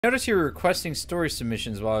Notice you were requesting story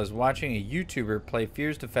submissions while I was watching a YouTuber play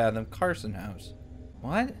Fears to Fathom Carson House.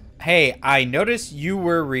 What? Hey, I noticed you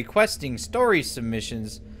were requesting story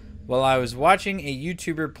submissions while I was watching a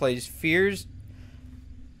YouTuber play Fears...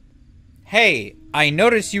 Hey, I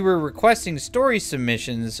noticed you were requesting story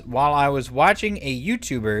submissions while I was watching a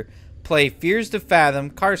YouTuber play Fears to Fathom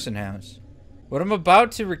Carson House. What I'm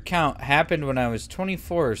about to recount happened when I was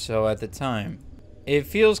 24 or so at the time. It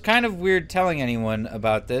feels kind of weird telling anyone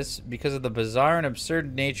about this because of the bizarre and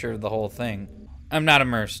absurd nature of the whole thing. I'm not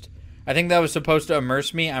immersed. I think that was supposed to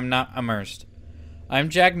immerse me. I'm not immersed. I'm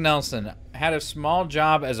Jack Nelson. I had a small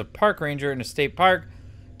job as a park ranger in a state park.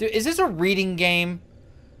 Dude, is this a reading game?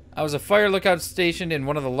 I was a fire lookout stationed in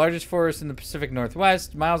one of the largest forests in the Pacific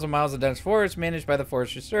Northwest. Miles and miles of dense forest managed by the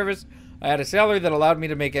Forestry Service. I had a salary that allowed me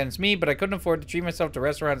to make ends meet, but I couldn't afford to treat myself to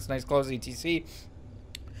restaurants, nice clothes, etc.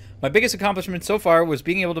 My biggest accomplishment so far was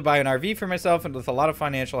being able to buy an RV for myself and with a lot of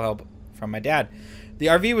financial help from my dad. The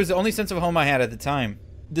RV was the only sense of home I had at the time.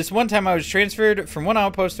 This one time I was transferred from one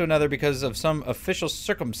outpost to another because of some official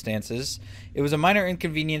circumstances. It was a minor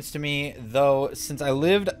inconvenience to me, though, since I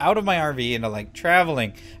lived out of my RV and I liked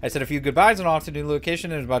traveling. I said a few goodbyes and off to a new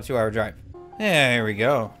location, and it was about a 2-hour drive. Yeah, here we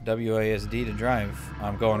go. WASD to drive.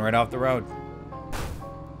 I'm going right off the road.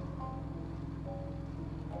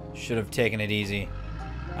 Should have taken it easy.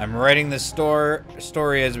 I'm writing the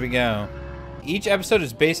story as we go. Each episode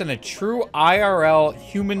is based on a true IRL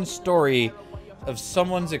human story of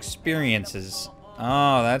someone's experiences.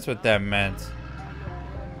 Oh, that's what that meant.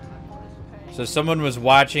 So someone was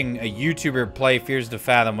watching a YouTuber play Fears to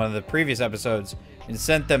Fathom, one of the previous episodes, and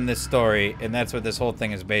sent them this story, and that's what this whole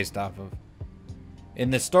thing is based off of. In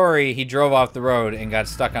the story, he drove off the road and got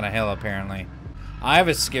stuck on a hill, apparently. I have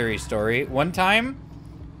a scary story. One time,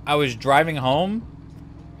 I was driving home,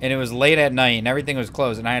 and it was late at night, and everything was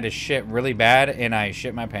closed, and I had to shit really bad, and I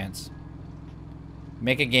shit my pants.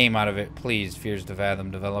 Make a game out of it, please, Fears to Fathom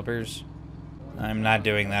developers. I'm not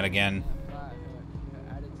doing that again.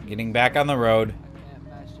 Getting back on the road.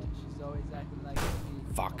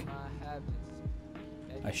 Fuck.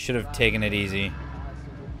 I should have taken it easy.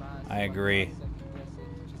 I agree.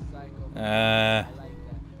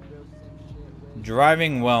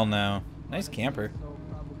 Driving well now. Nice camper.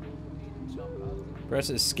 Press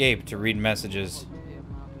escape to read messages.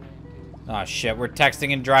 Aw, shit, we're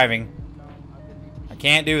texting and driving. I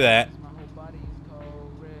can't do that.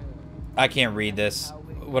 I can't read this.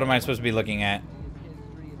 What am I supposed to be looking at?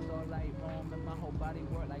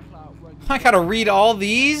 I gotta read all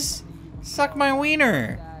these? Suck my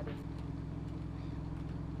wiener.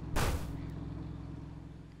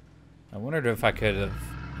 I wondered if I could have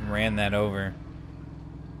ran that over.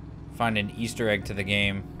 Find an Easter egg to the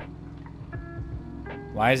game.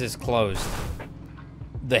 Why is this closed?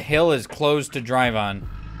 The hill is closed to drive on.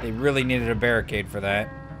 They really needed a barricade for that.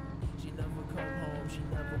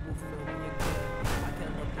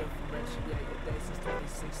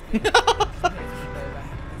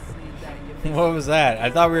 What was that?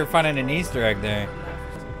 I thought we were finding an Easter egg there.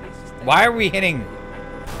 Why are we hitting?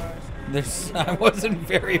 I wasn't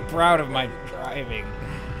very proud of my driving.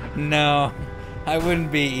 No, I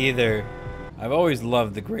wouldn't be either. I've always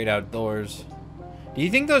loved the great outdoors. Do you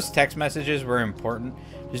think those text messages were important?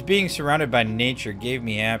 Just being surrounded by nature gave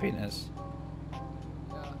me happiness.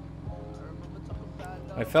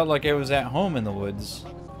 I felt like I was at home in the woods.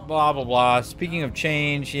 Blah, blah, blah. Speaking of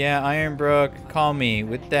change, yeah, Ironbrook, call me.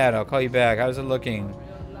 With that, I'll call you back. How's it looking?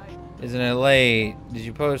 Isn't it late? Did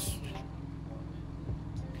you post?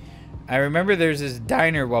 I remember there's this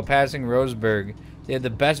diner while passing Roseburg. They had the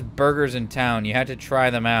best burgers in town. You had to try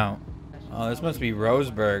them out. Oh, this must be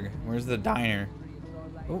Roseburg. Where's the diner?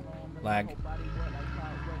 Oh, lag.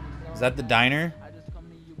 Is that the diner?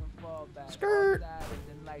 Skirt.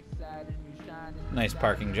 Nice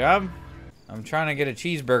parking job. I'm trying to get a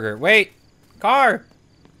cheeseburger. Wait! Car!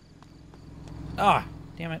 Ah,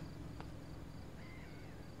 damn it.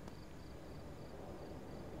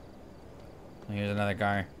 Here's another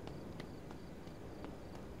car.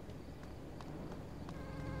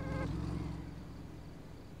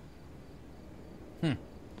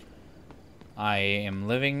 I am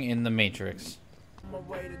living in the Matrix.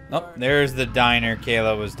 Oh, there's the diner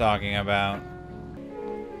Kayla was talking about.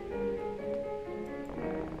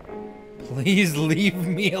 Please leave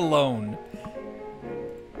me alone.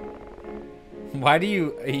 Why do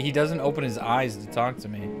you... He doesn't open his eyes to talk to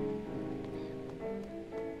me.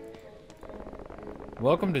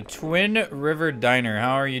 Welcome to Twin River Diner.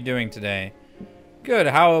 How are you doing today? Good.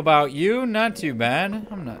 How about you? Not too bad.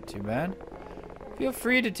 I'm not too bad. Feel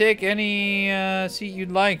free to take any seat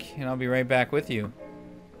you'd like, and I'll be right back with you.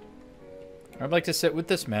 I'd like to sit with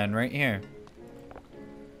this man right here.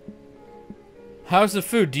 How's the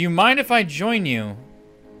food? Do you mind if I join you?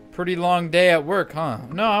 Pretty long day at work, huh?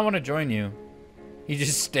 No, I want to join you. He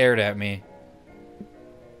just stared at me.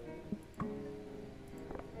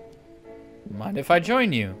 Mind if I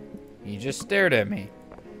join you? He just stared at me.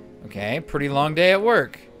 Okay, pretty long day at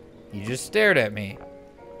work. He just stared at me.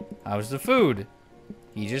 How's the food?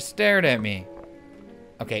 He just stared at me.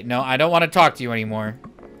 Okay, no, I don't want to talk to you anymore.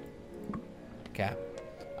 Okay.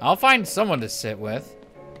 I'll find someone to sit with.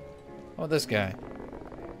 Oh, this guy.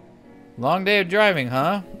 Long day of driving,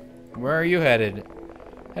 huh? Where are you headed?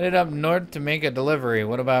 Headed up north to make a delivery.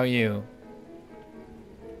 What about you?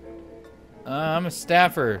 I'm a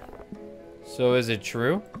staffer. So is it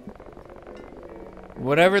true?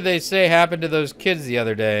 Whatever they say happened to those kids the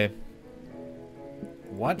other day.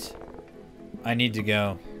 What? I need to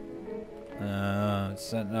go.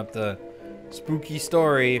 Setting up the spooky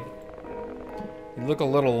story. You look a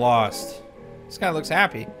little lost. This guy looks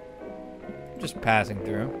happy. Just passing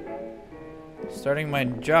through. Starting my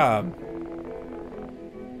job.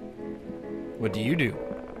 What do you do?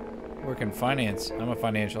 Work in finance. I'm a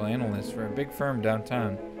financial analyst for a big firm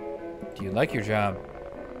downtown. Do you like your job?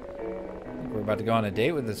 I think we're about to go on a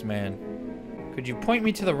date with this man. Could you point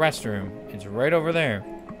me to the restroom? It's right over there.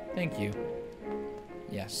 Thank you.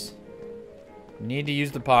 Yes. Need to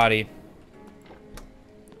use the potty.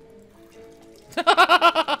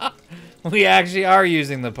 We actually are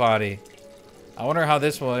using the potty. I wonder how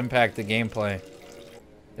this will impact the gameplay.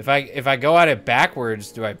 If I go at it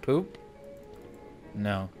backwards, do I poop?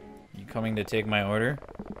 No. You coming to take my order?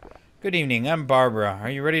 Good evening, I'm Barbara. Are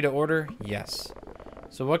you ready to order? Yes.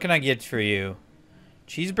 So what can I get for you?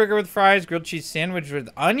 Cheeseburger with fries, grilled cheese sandwich with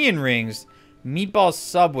onion rings, meatball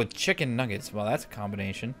sub with chicken nuggets. Well, that's a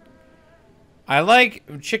combination. I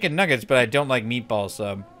like chicken nuggets, but I don't like meatball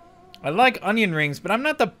sub. I like onion rings, but I'm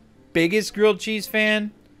not the biggest grilled cheese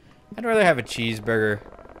fan. I'd rather have a cheeseburger.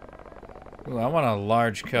 Ooh, I want a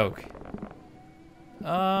large Coke.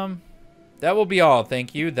 That will be all,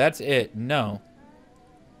 thank you. That's it. No.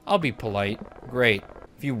 I'll be polite. Great.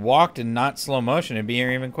 If you walked in not slow motion, it'd be here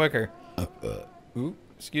even quicker. Ooh,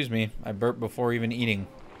 excuse me. I burped before even eating.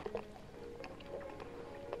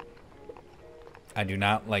 I do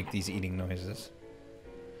not like these eating noises.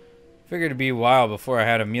 Figured it'd be a while before I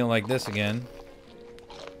had a meal like this again.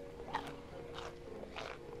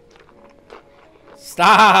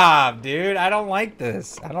 Stop, dude. I don't like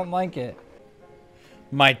this. I don't like it.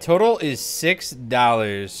 My total is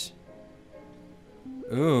 $6.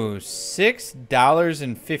 Ooh,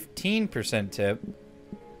 $6.15% tip.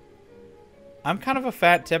 I'm kind of a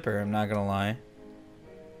fat tipper, I'm not gonna lie.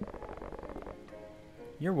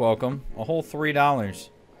 You're welcome. A whole $3.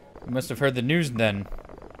 You must have heard the news then.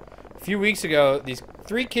 A few weeks ago, these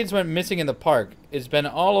 3 kids went missing in the park. It's been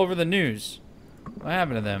all over the news. What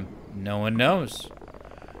happened to them? No one knows.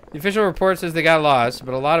 The official report says they got lost,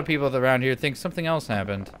 but a lot of people around here think something else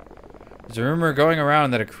happened. There's a rumor going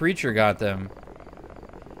around that a creature got them.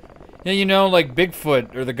 Yeah, you know, like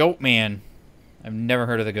Bigfoot or the Goat Man. I've never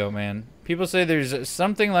heard of the Goat Man. People say there's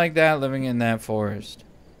something like that living in that forest.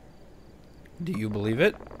 Do you believe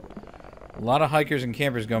it? A lot of hikers and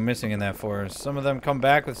campers go missing in that forest. Some of them come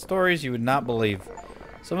back with stories you would not believe.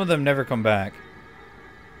 Some of them never come back.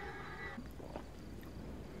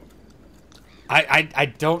 I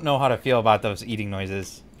don't know how to feel about those eating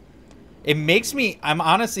noises. It makes me... I'm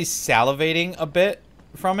honestly salivating a bit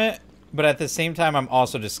from it, but at the same time, I'm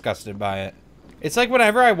also disgusted by it. It's like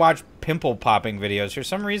whenever I watch pimple popping videos, for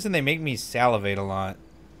some reason, they make me salivate a lot.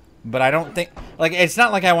 But I don't think... Like, it's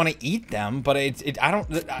not like I want to eat them, but I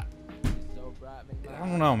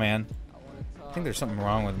don't know, man. I think there's something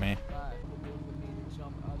wrong with me.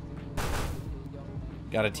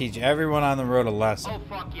 Gotta teach everyone on the road a lesson. Oh,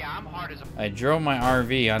 fuck yeah, I'm hard as a... I drove my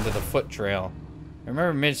RV onto the foot trail. I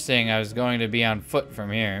remember Mitch saying I was going to be on foot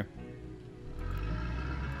from here.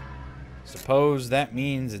 Suppose that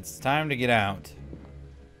means it's time to get out.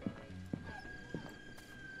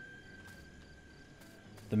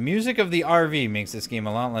 The music of the RV makes this game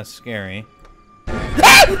a lot less scary.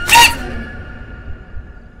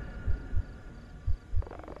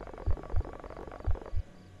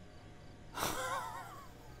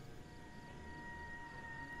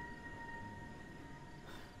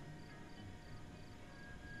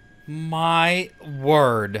 My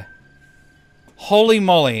word. Holy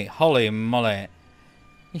moly. Holy moly.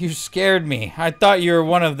 You scared me. I thought you were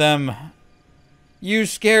one of them. You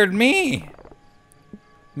scared me.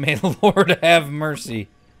 May the Lord have mercy.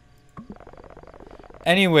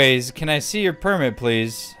 Anyways, can I see your permit,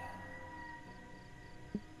 please?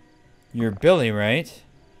 You're Billy, right?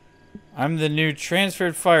 I'm the new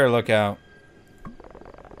transferred fire lookout.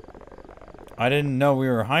 I didn't know we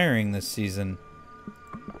were hiring this season.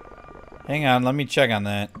 Hang on, let me check on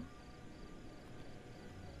that.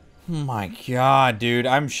 Oh my god, dude.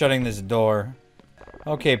 I'm shutting this door.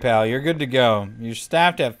 Okay, pal, you're good to go. You're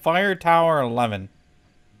staffed at Fire Tower 11.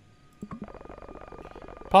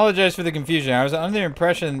 Apologize for the confusion. I was under the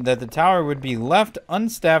impression that the tower would be left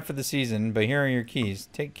unstaffed for the season, but here are your keys.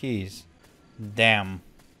 Take keys. Damn.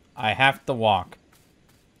 I have to walk.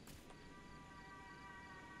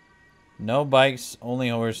 No bikes, only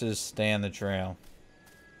horses. Stay on the trail.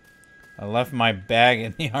 I left my bag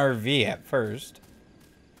in the RV at first.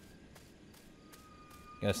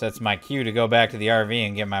 Guess that's my cue to go back to the RV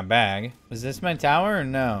and get my bag. Is this my tower or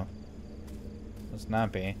no? Must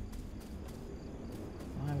not be. I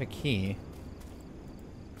don't have a key.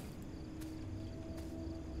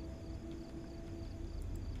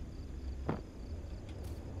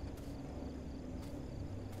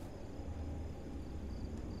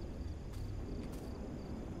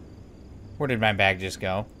 Where did my bag just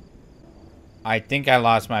go? I think I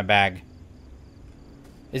lost my bag.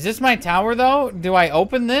 Is this my tower, though? Do I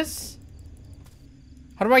open this?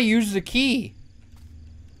 How do I use the key?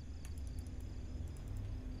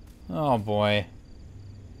 Oh, boy.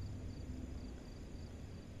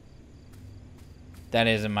 That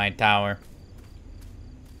isn't my tower.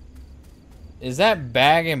 Is that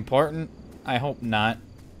bag important? I hope not.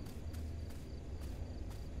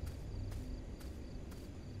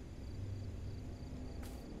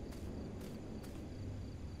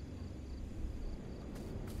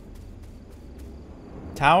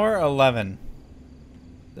 Tower 11.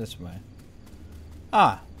 This way.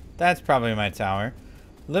 Ah, that's probably my tower.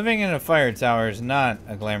 Living in a fire tower is not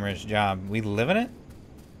a glamorous job. We live in it?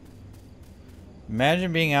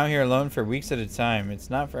 Imagine being out here alone for weeks at a time.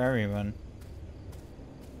 It's not for everyone.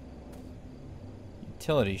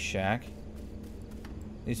 Utility shack.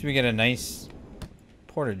 At least we get a nice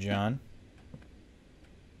porta-john.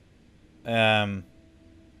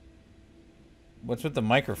 What's with the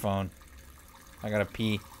microphone? I gotta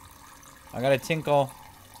pee. I gotta tinkle.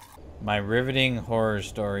 My riveting horror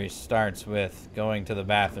story starts with going to the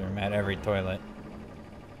bathroom at every toilet.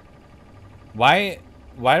 Why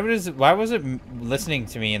was it listening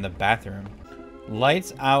to me in the bathroom?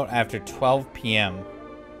 Lights out after 12 p.m.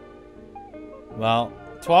 Well,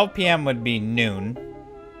 12 p.m. would be noon.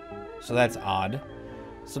 So that's odd.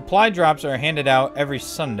 Supply drops are handed out every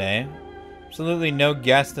Sunday. Absolutely no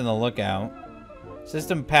guest in the lookout.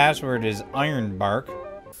 System password is Ironbark.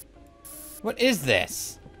 What is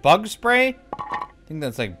this? Bug spray? I think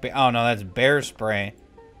that's like... Oh, no, that's bear spray.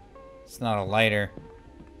 It's not a lighter.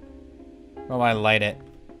 How do I light it?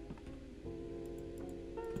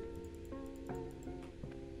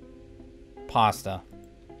 Pasta.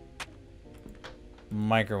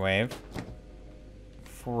 Microwave.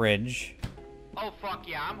 Fridge. Oh, fuck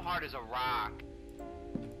yeah, I'm hard as a rock.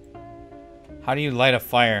 How do you light a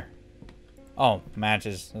fire? Oh,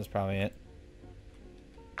 matches. That's probably it.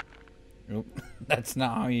 Oop. That's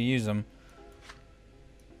not how you use them.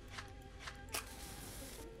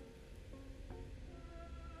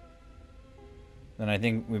 Then I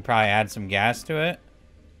think we probably add some gas to it.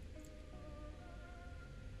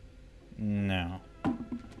 No.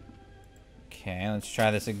 Okay, let's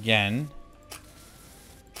try this again.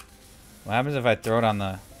 What happens if I throw it on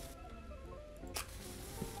the...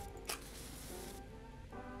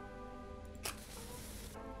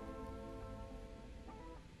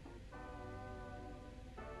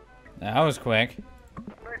 That was quick.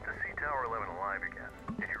 Nice to see Tower 11 alive again.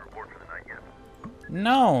 Did you report for the night yet?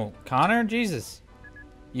 No, Connor, Jesus.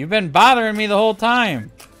 You've been bothering me the whole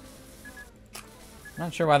time.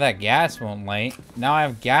 Not sure why that gas won't light. Now I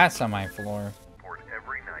have gas on my floor. Report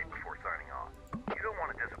every night before signing off. You don't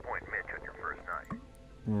want to disappoint Mitch on your first night.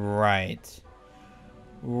 Right.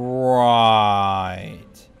 Right.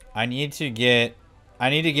 I need to get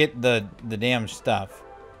the damn stuff.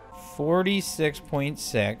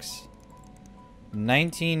 46.6.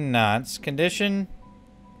 19 knots. Condition.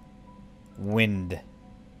 Wind.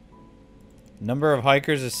 Number of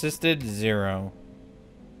hikers assisted, 0.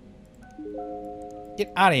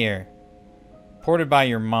 Get out of here. Ported by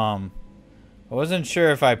your mom. I wasn't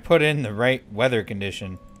sure if I put in the right weather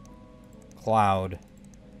condition. Cloud.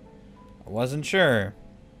 I wasn't sure.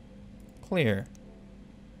 Clear.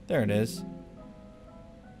 There it is.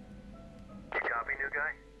 You copy, new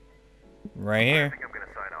guy? Right I here. think I'm going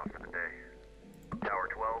to sign off for the day. Tower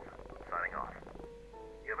 12, signing off.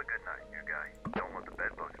 You have a good night, new guy. Don't let the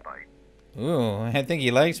bed bugs bite. Ooh, I think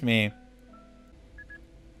he likes me.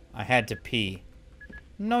 I had to pee.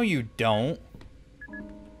 No, you don't.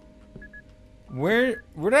 Where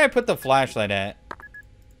did I put the flashlight at?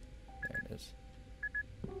 There it is.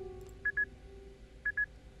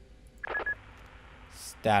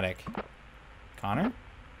 Static. Connor?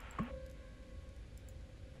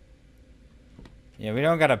 Yeah, we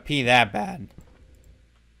don't gotta pee that bad.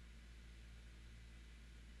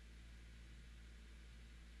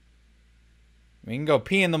 We can go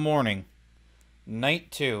pee in the morning.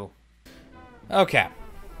 Night 2. Okay.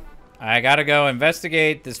 I gotta go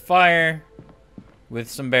investigate this fire with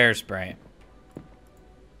some bear spray.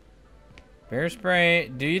 Bear spray.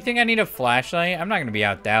 Do you think I need a flashlight? I'm not gonna be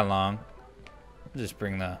out that long. I'll just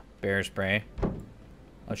bring the bear spray.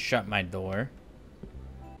 I'll shut my door.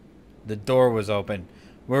 The door was open.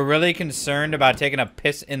 We're really concerned about taking a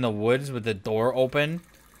piss in the woods with the door open.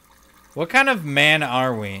 What kind of man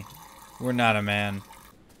are we? We're not a man.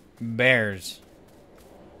 Bears.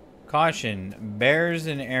 Caution. Bears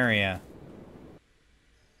in area.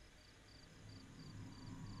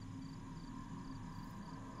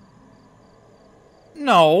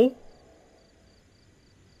 No.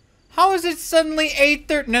 How is it suddenly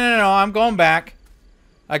 8:30? No. I'm going back.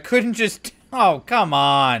 I couldn't just... Oh, come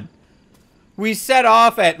on. We set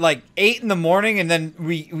off at like 8 in the morning and then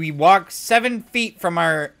we walked 7 feet from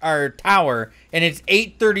our tower and it's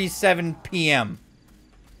 8:37 p.m.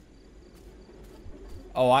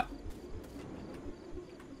 Oh,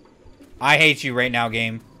 I hate you right now,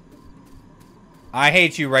 game. I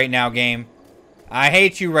hate you right now, game. I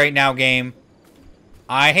hate you right now, game.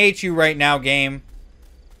 I hate you right now, game.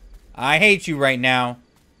 I hate you right now.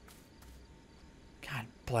 God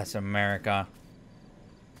bless America.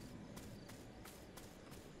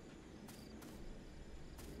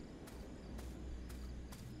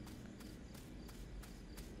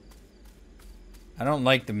 I don't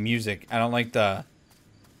like the music. I don't like the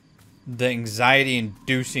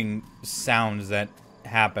anxiety-inducing sounds that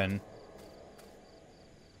happen.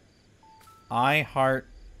 I heart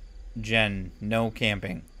Jen. No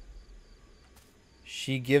camping.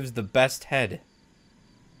 She gives the best head.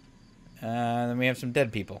 Then we have some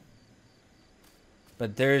dead people.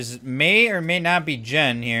 But there's may or may not be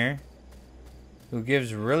Jen here who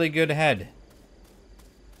gives really good head.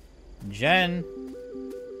 Jen.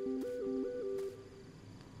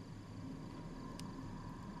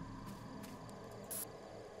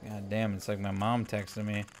 God damn, it's like my mom texted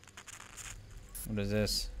me. What is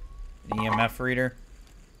this? An EMF reader?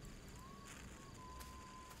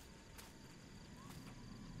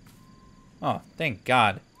 Oh, thank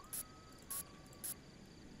God.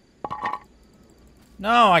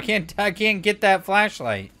 No, I can't get that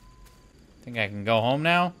flashlight. Think I can go home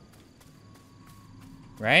now?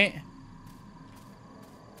 Right?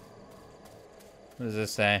 What does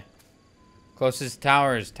this say? Closest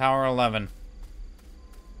tower is Tower 11.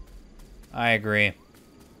 I agree.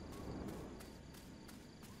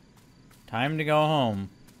 Time to go home.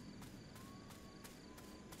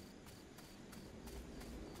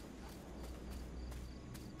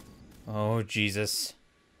 Oh, Jesus.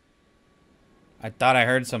 I thought I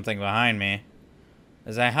heard something behind me.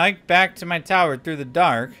 As I hiked back to my tower through the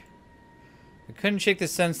dark, I couldn't shake the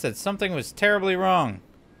sense that something was terribly wrong.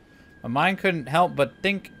 My mind couldn't help but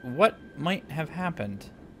think what might have happened.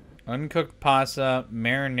 Uncooked pasta,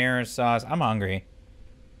 marinara sauce. I'm hungry.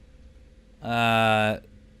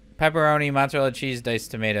 Pepperoni, mozzarella cheese,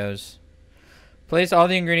 diced tomatoes. Place all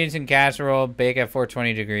the ingredients in casserole. Bake at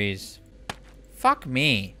 420 degrees. Fuck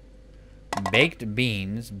me. Baked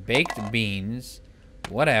beans.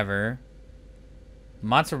 Whatever.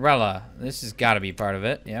 Mozzarella. This has got to be part of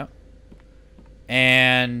it. Yep.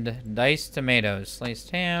 And diced tomatoes.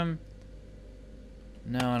 Sliced ham.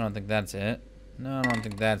 No, I don't think that's it. No, I don't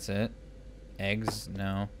think that's it. Eggs,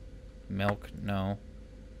 no. Milk, no.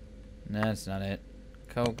 No, that's not it.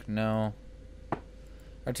 Coke, no.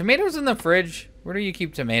 Are tomatoes in the fridge? Where do you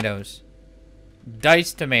keep tomatoes?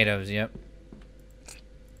 Diced tomatoes, yep.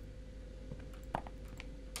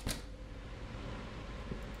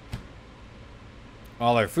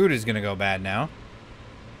 All our food is gonna go bad now.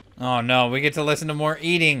 Oh no, we get to listen to more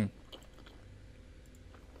eating.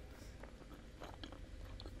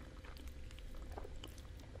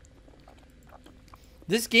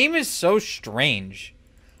 This game is so strange.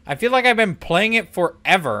 I feel like I've been playing it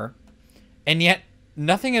forever, and yet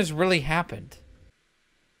nothing has really happened.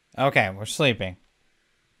 Okay, we're sleeping.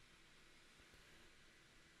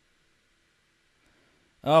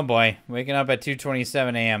 Oh boy, waking up at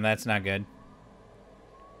 2:27 a.m. That's not good.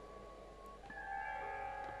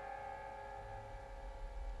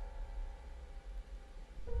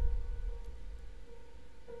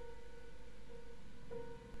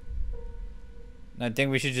 I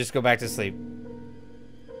think we should just go back to sleep.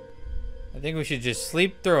 I think we should just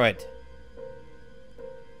sleep through it.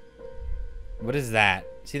 What is that?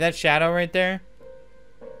 See that shadow right there?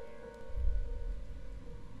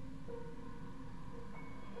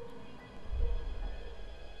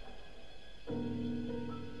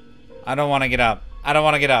 I don't want to get up. I don't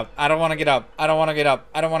want to get up. I don't want to get up. I don't want to get up.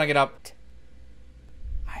 I don't want to get up.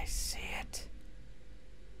 I see it.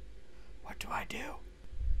 What do I do?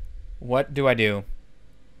 What do I do?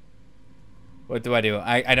 What do I do?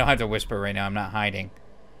 I don't have to whisper right now. I'm not hiding.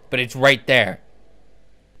 But it's right there.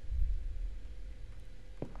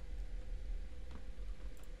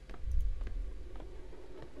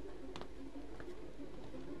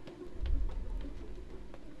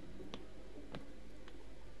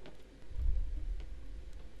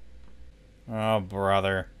 Oh,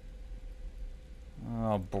 brother.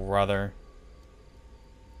 Oh, brother.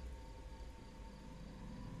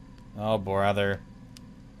 Oh, brother.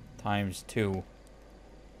 Times 2.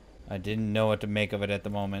 I didn't know what to make of it at the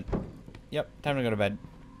moment. Yep, time to go to bed.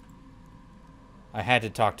 I had to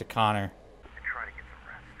talk to Connor. And try to get some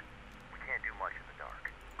rest. We can't do much in the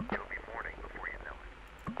dark. It'll be morning before you know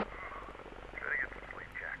it. Try to get some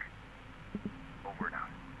sleep, Jack. Over and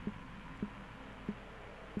out.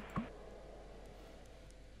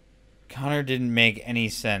 Connor didn't make any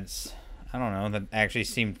sense. I don't know, that actually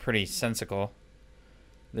seemed pretty sensical.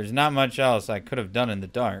 There's not much else I could have done in the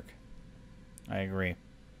dark. I agree.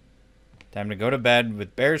 Time to go to bed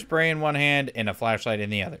with bear spray in one hand and a flashlight in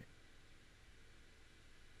the other.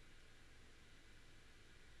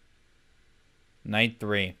 Night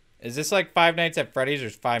 3. Is this like Five Nights at Freddy's or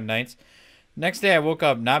 5 nights? Next day I woke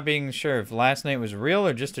up not being sure if last night was real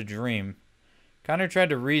or just a dream. Connor tried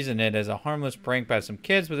to reason it as a harmless prank by some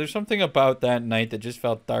kids, but there's something about that night that just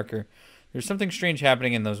felt darker. There's something strange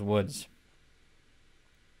happening in those woods.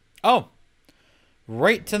 Oh!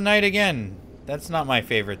 Right tonight again. That's not my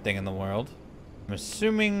favorite thing in the world. I'm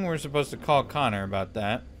assuming we're supposed to call Connor about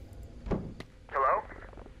that. Hello?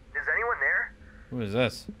 Is anyone there? Who is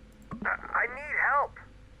this? I need help.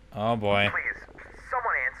 Oh boy. Please,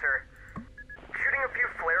 someone answer. Shooting a few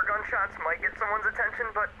flare gun shots might get someone's attention,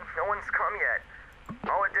 but no one's come yet.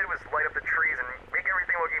 All it did was light up the trees and make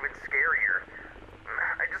everything look even scarier.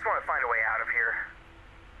 I just want to find a way out of here.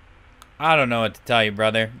 I don't know what to tell you,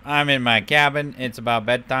 brother. I'm in my cabin. It's about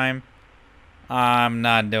bedtime. I'm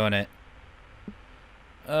not doing it.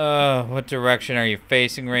 What direction are you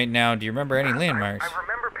facing right now? Do you remember any landmarks? I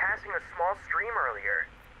remember passing a small stream earlier.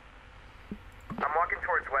 I'm walking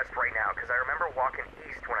towards west right now because I remember walking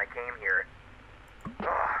east when I came here.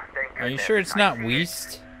 Oh, thank goodness. Are you sure it's not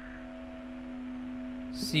west?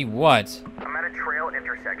 See what? I'm at a trail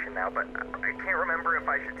intersection now, but I can't remember if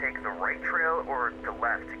I should take the right trail or the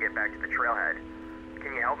left to get back to the trailhead.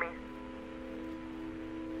 Can you help me?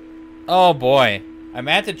 Oh boy. I'm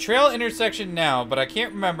at the trail intersection now, but I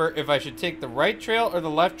can't remember if I should take the right trail or the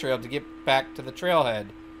left trail to get back to the trailhead.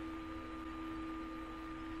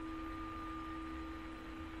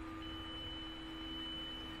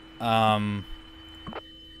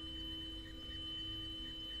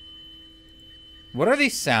 What are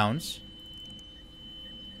these sounds?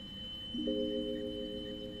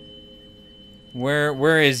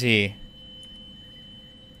 Where is he?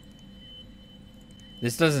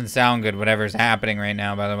 This doesn't sound good, whatever's happening right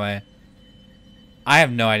now, by the way. I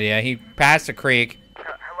have no idea. He passed a creek.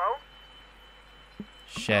 Hello?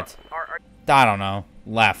 Shit. I don't know.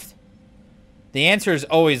 Left. The answer is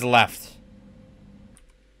always left.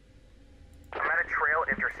 I'm at a trail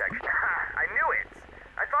intersection. I knew it.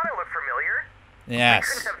 I thought it looked familiar. Yes. I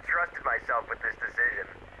couldn't have trusted myself with this decision.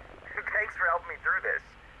 Thanks for helping me through this.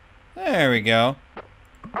 There we go.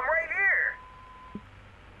 I'm right here.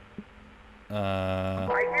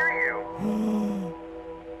 I hear you.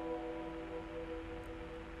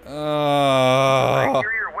 I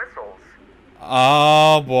hear your whistles.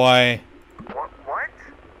 Oh boy. What?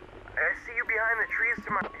 I see you behind the trees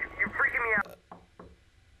to my... You're freaking me out.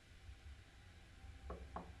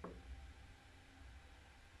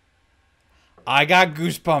 I got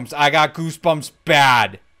goosebumps. I got goosebumps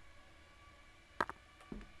bad.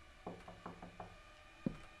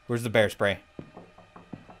 Where's the bear spray?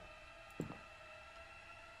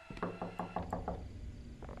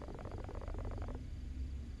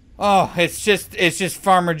 Oh, it's just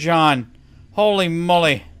Farmer John. Holy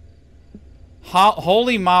moly.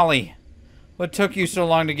 Holy molly. What took you so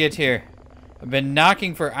long to get here? I've been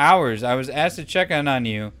knocking for hours. I was asked to check in on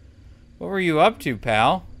you. What were you up to,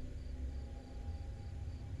 pal?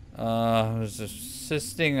 I was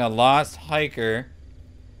assisting a lost hiker.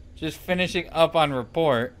 Just finishing up on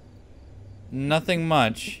report. Nothing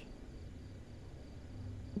much.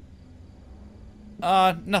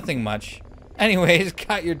 Nothing much. Anyways,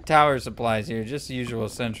 got your tower supplies here. Just the usual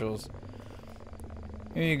essentials.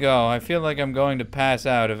 Here you go. I feel like I'm going to pass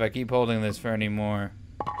out if I keep holding this for any more.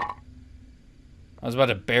 I was about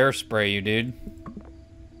to bear spray you, dude.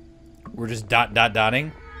 We're just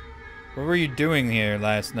dotting. What were you doing here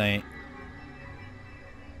last night?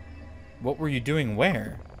 What were you doing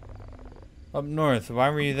where? Up north.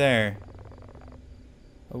 Why were you there?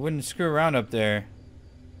 I wouldn't screw around up there.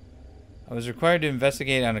 I was required to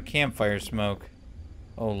investigate on a campfire smoke.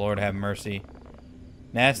 Oh, Lord have mercy.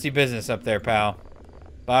 Nasty business up there, pal.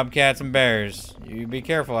 Bobcats and bears. You be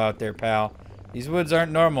careful out there, pal. These woods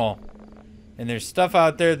aren't normal. And there's stuff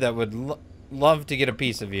out there that would love to get a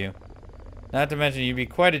piece of you. Not to mention, you'd be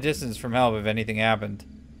quite a distance from help if anything happened.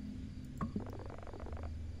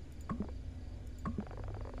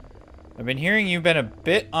 I've been hearing you've been a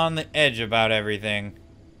bit on the edge about everything.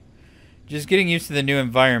 Just getting used to the new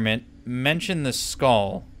environment. Mention the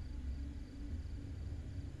skull.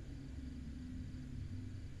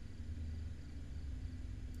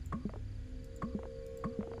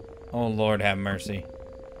 Oh, Lord have mercy.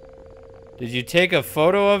 Did you take a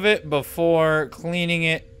photo of it before cleaning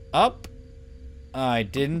it up? I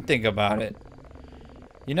didn't think about it.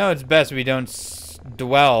 You know it's best we don't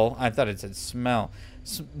dwell. I thought it said smell.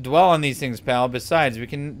 Dwell on these things, pal. Besides, we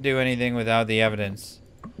can't do anything without the evidence.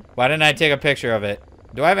 Why didn't I take a picture of it?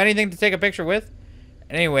 Do I have anything to take a picture with?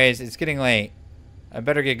 Anyways, it's getting late. I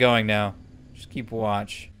better get going now. Just keep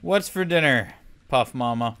watch. What's for dinner, Puff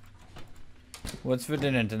Mama? What's for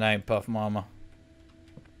dinner tonight, Puff Mama?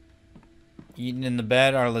 Eating in the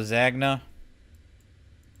bed, our lasagna.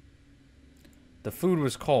 The food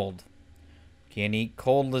was cold. Can't eat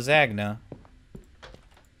cold lasagna.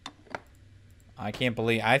 I can't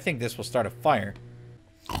believe... I think this will start a fire.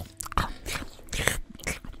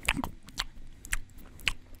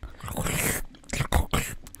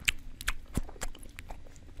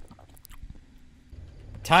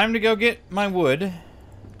 Time to go get my wood,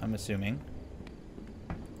 I'm assuming.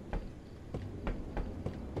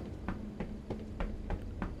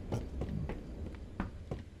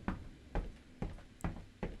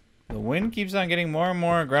 The wind keeps on getting more and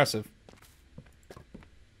more aggressive.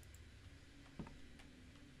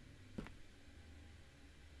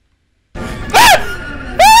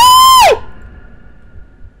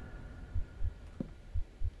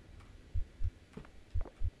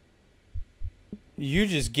 You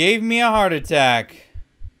just gave me a heart attack.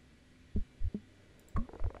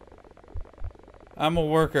 I'm a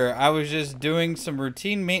worker. I was just doing some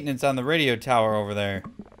routine maintenance on the radio tower over there.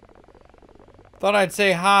 Thought I'd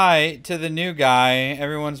say hi to the new guy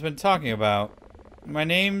everyone's been talking about. My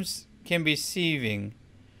name's can be Seeving.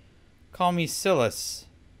 Call me Silas.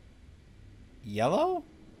 Yellow?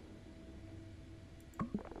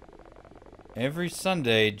 Every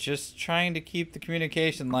Sunday, just trying to keep the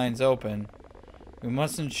communication lines open. We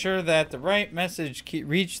must ensure that the right message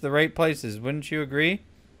reach the right places. Wouldn't you agree?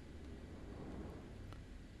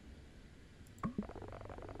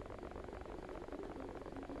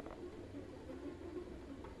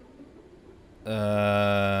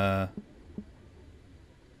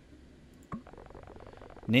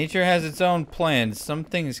 Nature has its own plans. Some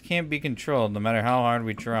things can't be controlled, no matter how hard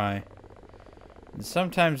we try. And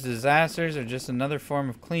sometimes disasters are just another form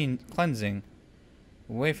of cleansing.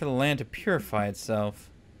 A way for the land to purify itself.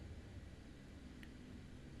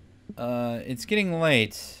 It's getting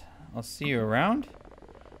late. I'll see you around.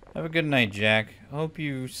 Have a good night, Jack. Hope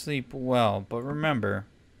you sleep well, but remember,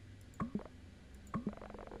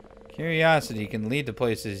 curiosity can lead to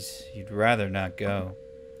places you'd rather not go.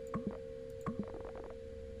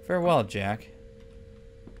 Farewell, Jack.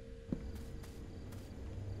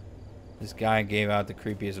 This guy gave out the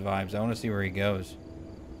creepiest vibes. I want to see where he goes.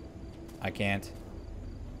 I can't.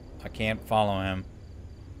 I can't follow him.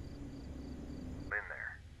 In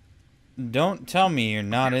there. Don't tell me you're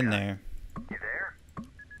not in there. You there?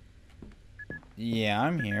 Yeah,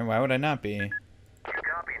 I'm here. Why would I not be? You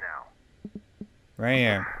copy now. Right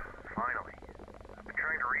here. Finally. I've been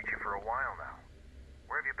trying to reach you for a while now.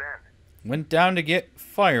 Where have you been? Went down to get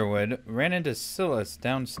firewood. Ran into Silas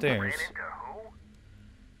downstairs. Ran into who?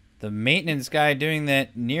 The maintenance guy doing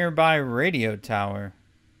that nearby radio tower.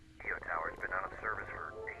 Radio tower's been out of service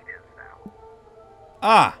for ages now.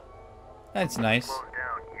 Ah! That's nice. Closed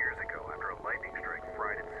down years ago after a lightning strike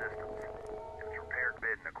fried its systems. It was repaired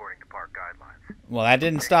bidden according to park guidelines. Well, that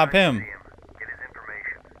didn't stop him. Get his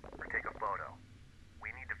information, or take a photo. We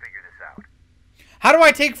need to figure this out. How do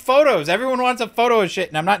I take photos? Everyone wants a photo of shit,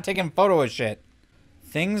 and I'm not taking photo of shit.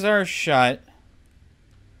 Things are shut.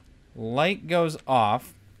 Light goes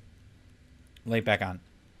off. Light back on.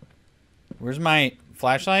 Where's my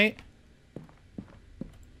flashlight?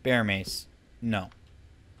 Bear mace. No.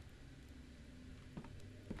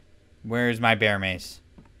 Where's my bear mace?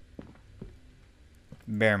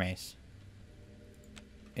 Bear mace.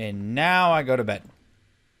 And now I go to bed.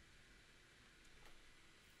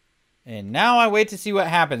 And now I wait to see what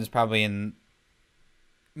happens, probably in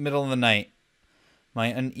middle of the night. My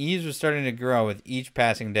unease was starting to grow with each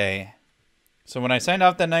passing day. So when I signed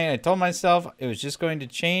off that night, I told myself it was just going to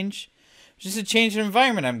change. Just a change in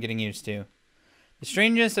environment I'm getting used to. The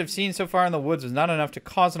strangeness I've seen so far in the woods was not enough to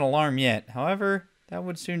cause an alarm yet. However, that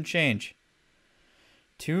would soon change.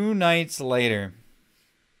 2 nights later.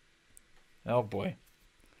 Oh boy.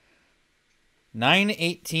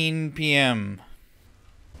 9:18 p.m.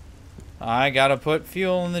 I gotta put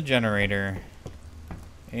fuel in the generator.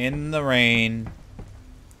 In the rain.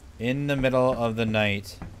 In the middle of the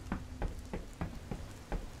night.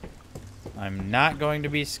 I'm not going to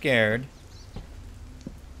be scared.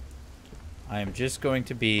 I am just going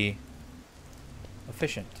to be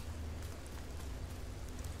efficient.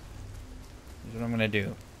 Here's what I'm gonna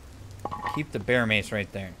do. Keep the bear mace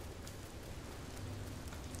right there.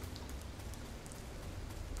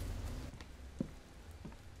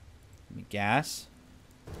 Give me gas.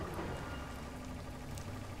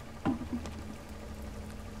 It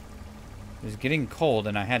was getting cold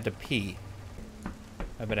and I had to pee.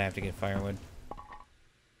 I bet I have to get firewood.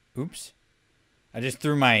 Oops. I just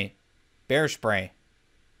threw my bear spray.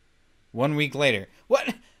 1 week later.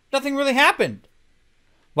 What? Nothing really happened.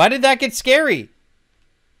 Why did that get scary?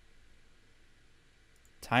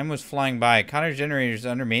 Time was flying by. Connor's generator is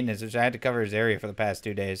under maintenance, which I had to cover his area for the past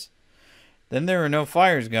 2 days. Then there were no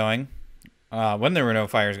fires going. When there were no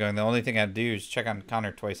fires going, the only thing I'd do is check on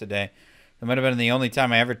Connor twice a day. That might have been the only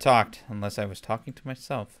time I ever talked, unless I was talking to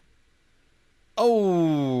myself.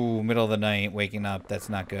 Oh, middle of the night, waking up. That's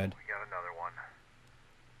not good. We got another one.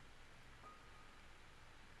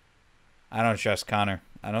 I don't trust Connor.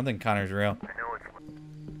 I don't think Connor's real. I know it's...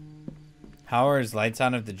 How are his lights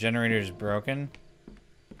on if the generator is broken?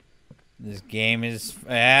 This game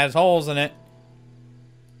has holes in it.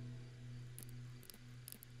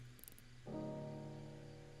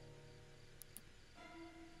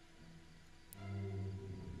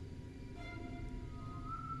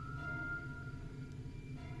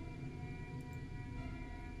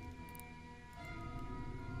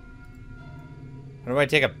 How do I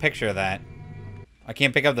take a picture of that? I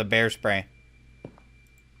can't pick up the bear spray.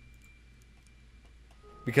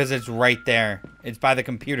 Because it's right there. It's by the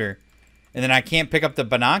computer. And then I can't pick up the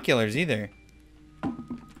binoculars either.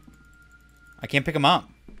 I can't pick them up.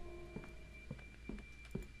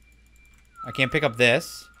 I can't pick up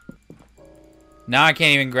this. Now I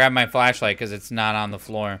can't even grab my flashlight because it's not on the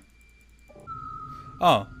floor.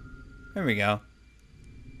 Oh. There we go.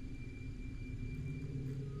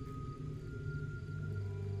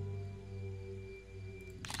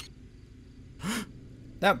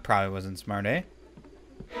 That probably wasn't smart, eh?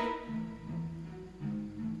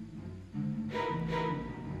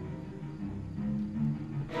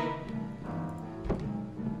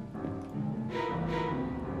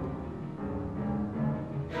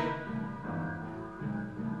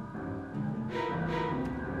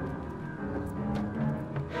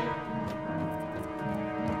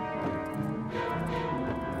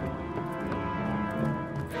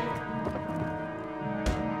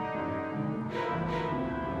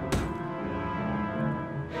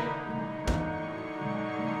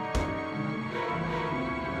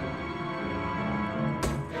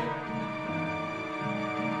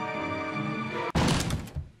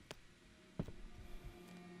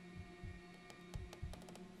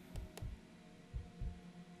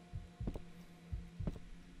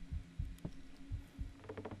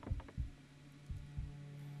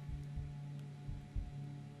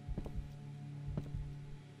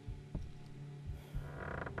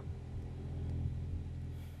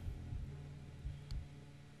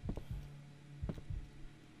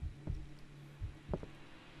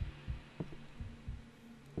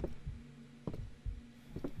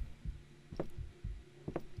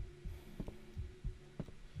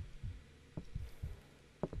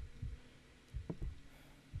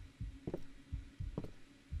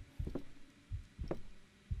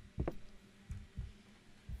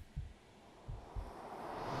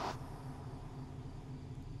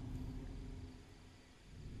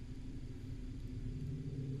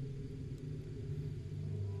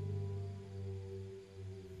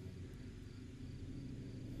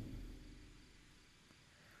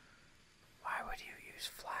 Why would you use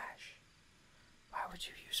Flash? Why would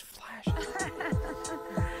you use Flash?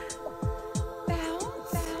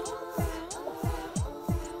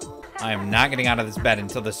 I am not getting out of this bed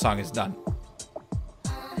until this song is done.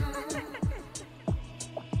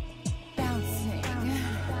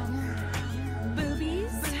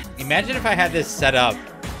 Imagine if I had this set up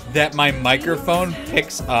that my microphone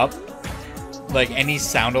picks up like any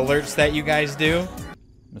sound alerts that you guys do.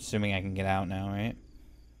 I'm assuming I can get out now, right?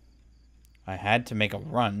 I had to make a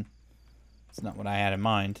run. That's not what I had in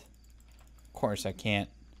mind. Of course, I can't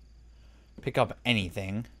pick up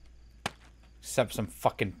anything except some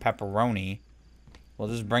fucking pepperoni. We'll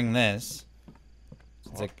just bring this.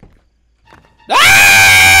 It's like...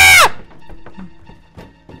 Ah!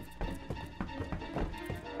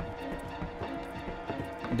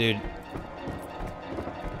 Dude.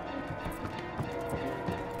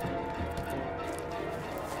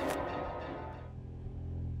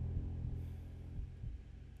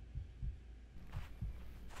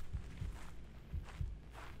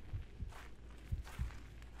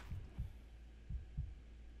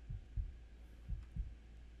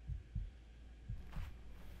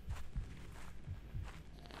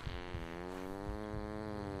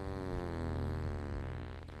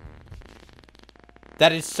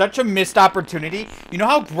 That is such a missed opportunity. You know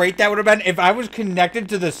how great that would have been if I was connected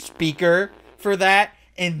to the speaker for that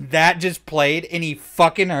and that just played and he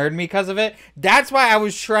fucking heard me because of it? That's why I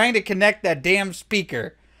was trying to connect that damn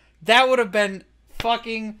speaker. That would have been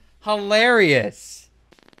fucking hilarious.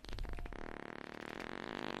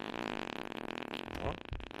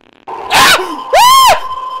 Ah! Ah!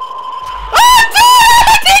 Oh, dude!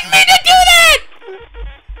 I didn't mean to do that!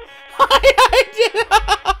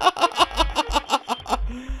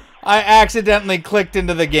 I accidentally clicked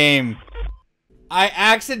into the game. I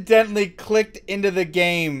accidentally clicked into the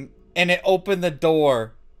game and it opened the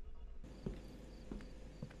door.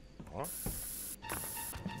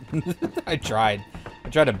 I tried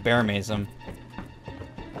to bear mace him.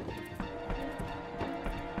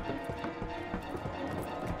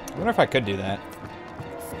 I wonder if I could do that.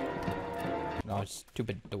 Oh,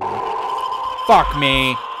 stupid door. Fuck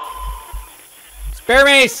me. It's bear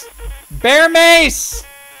mace! Bear mace!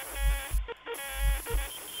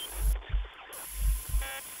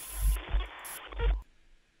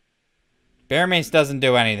 Bear mace doesn't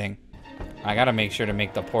do anything. I gotta make sure to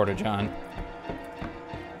make the porta-john.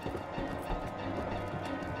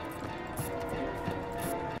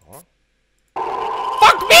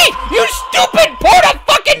 Fuck me! You stupid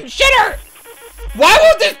porta-fucking shitter! Why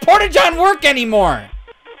won't this porta-john work anymore?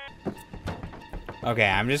 Okay,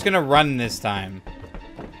 I'm just gonna run this time.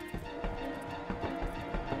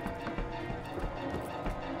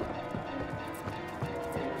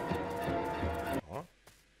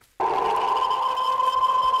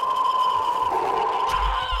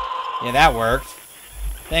 Yeah, that worked.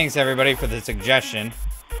 Thanks, everybody, for the suggestion.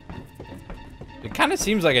 It kind of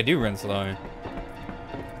seems like I do run slower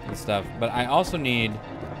and stuff, but I also need...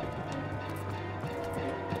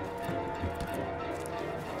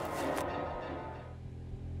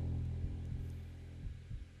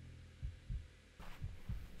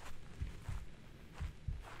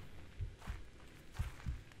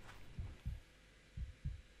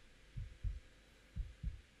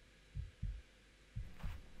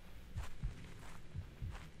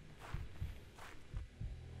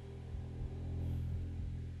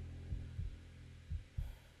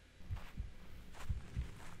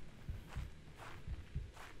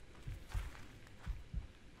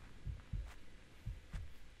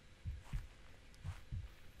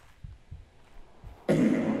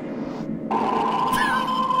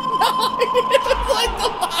 It was like the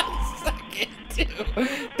last second,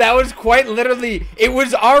 too. That was quite literally, it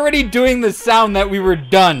was already doing the sound that we were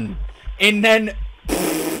done. And then...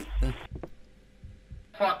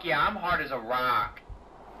 Fuck yeah, I'm hard as a rock.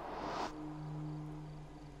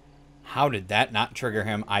 How did that not trigger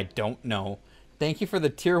him? I don't know. Thank you for the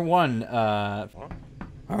tier 1, Huh?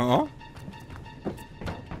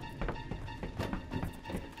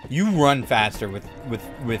 You run faster with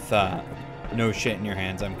no shit in your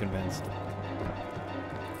hands, I'm convinced.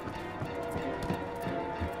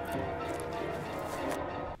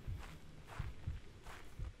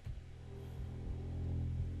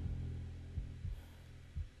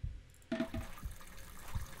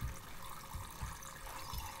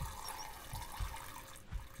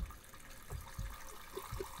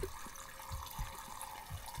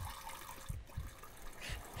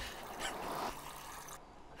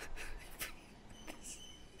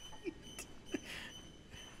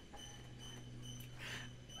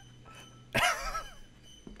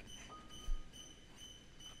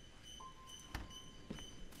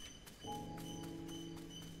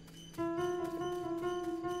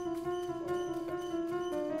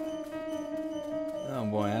 Oh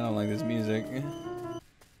boy, I don't like this music.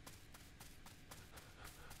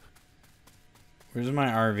 Where's my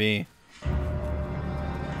RV?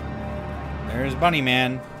 There's Bunny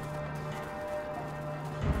Man.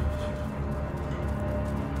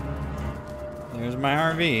 Here's my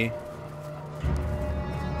RV.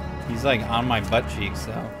 He's like on my butt cheeks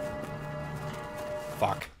though.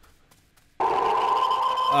 Fuck.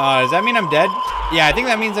 Does that mean I'm dead? Yeah, I think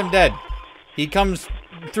that means I'm dead. He comes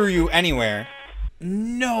through you anywhere.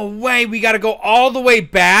 No way, we gotta go all the way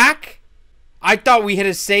back? I thought we hit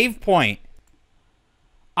a save point.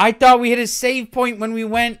 I thought we hit a save point when we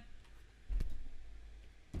went.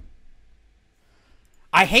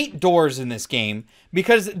 I hate doors in this game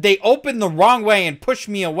because they open the wrong way and push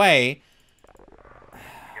me away.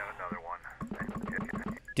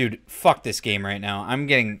 Dude, fuck this game right now. I'm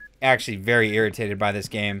getting actually very irritated by this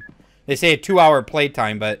game. They say a 2-hour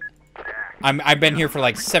playtime, but I've been here for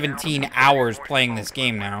like 17 hours playing this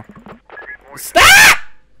game now. Stop!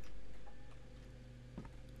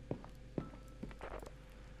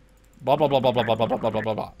 Blah, blah, blah, blah, blah, blah, blah, blah, blah,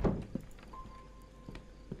 blah, blah.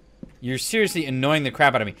 You're seriously annoying the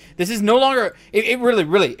crap out of me. This is no longer... It really,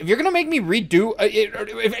 really... If you're gonna make me redo... I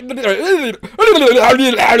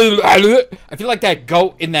feel like that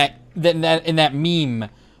goat in that meme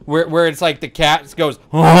where it's like the cat goes,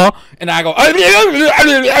 huh? And I go...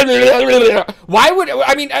 Why would...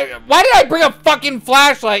 I mean, why did I bring a fucking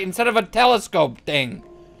flashlight instead of a telescope thing?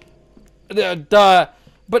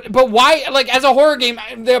 But why, like, as a horror game,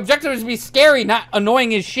 the objective is to be scary, not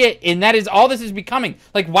annoying as shit, and that is all this is becoming.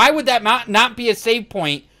 Like, why would that not be a save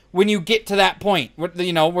point when you get to that point?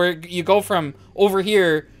 You know, where you go from over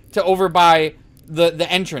here to over by the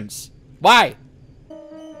entrance. Why?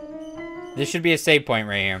 This should be a save point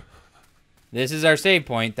right here. This is our save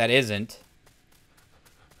point. That isn't.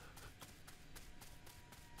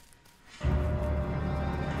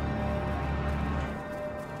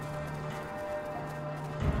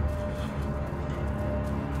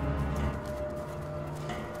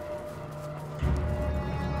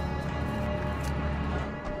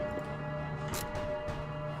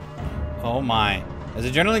 Oh my. As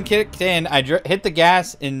adrenaline kicked in, I hit the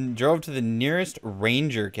gas and drove to the nearest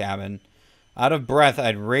ranger cabin. Out of breath,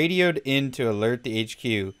 I'd radioed in to alert the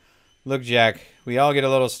HQ. Look, Jack, we all get a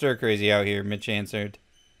little stir-crazy out here, Mitch answered.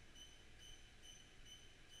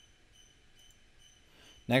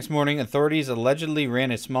 Next morning, authorities allegedly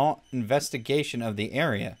ran a small investigation of the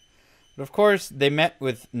area. But of course, they met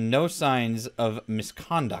with no signs of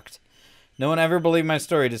misconduct. No one ever believed my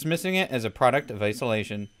story, dismissing it as a product of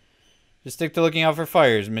isolation. Just stick to looking out for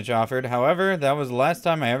fires, Mitch offered. However, that was the last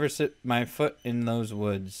time I ever set my foot in those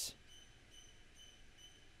woods.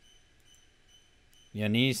 Your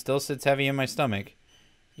knee still sits heavy in my stomach.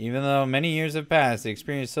 Even though many years have passed, the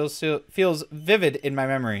experience still feels vivid in my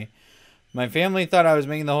memory. My family thought I was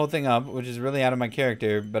making the whole thing up, which is really out of my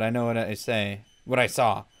character, but I know what I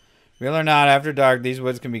saw. Real or not, after dark, these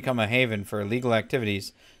woods can become a haven for illegal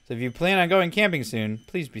activities. So if you plan on going camping soon,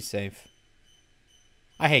 please be safe.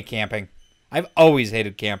 I hate camping. I've always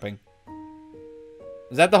hated camping.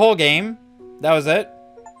 Was that the whole game? That was it?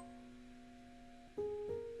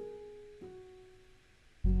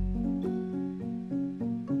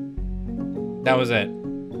 That was it.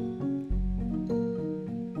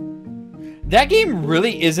 That game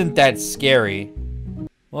really isn't that scary.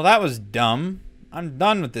 Well, that was dumb. I'm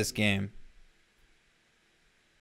done with this game.